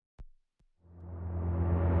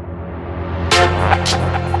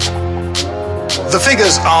The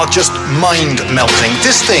figures are just mind-melting.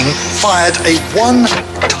 This thing fired a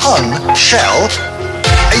 1-ton shell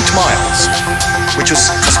 8 miles, which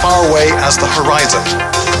was as far away as the horizon.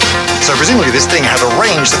 So presumably this thing had a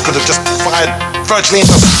range that could have just fired virtually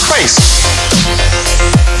into space.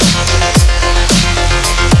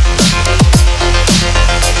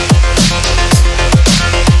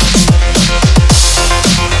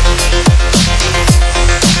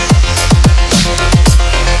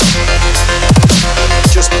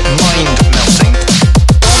 Just mind-melting.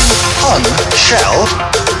 1-ton shell,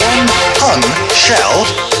 1-ton shell,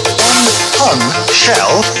 1-ton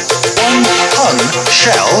shell, 1-ton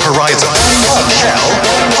shell, horizon, 1-ton shell,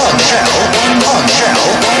 1-ton shell, 1-ton shell,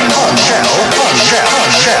 1-ton shell, 1-ton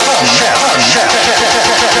shell,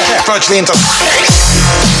 virtually into space.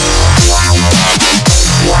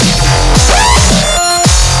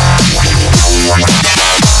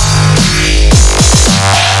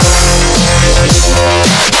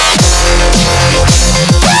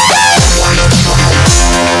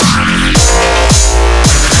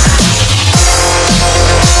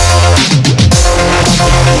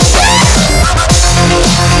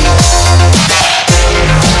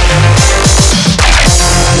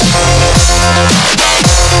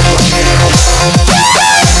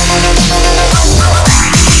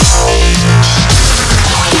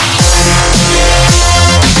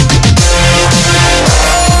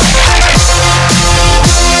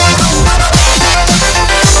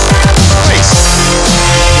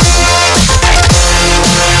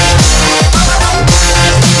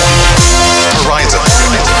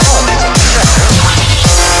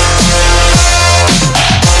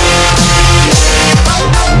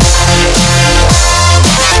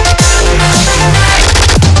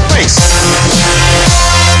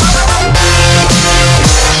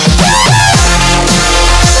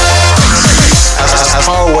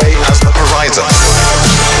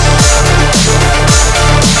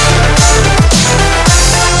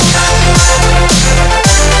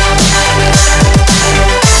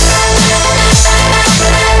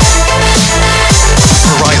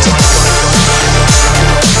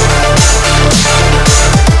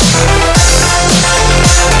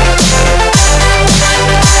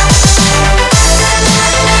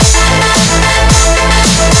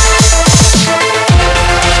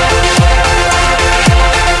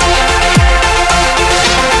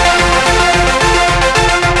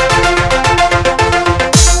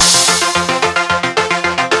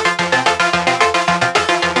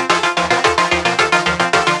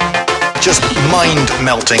 Just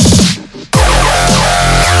mind-melting.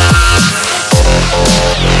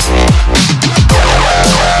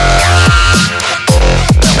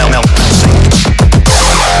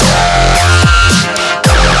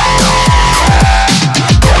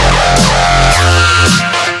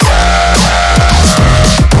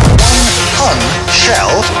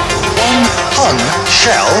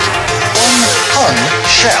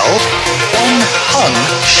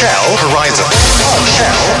 Shell, horizon, on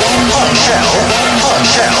shell, on shell, on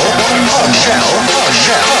shell, on shell, on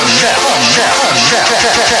shell, on shell, on shell, on shell,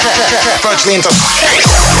 virtually into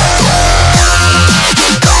space.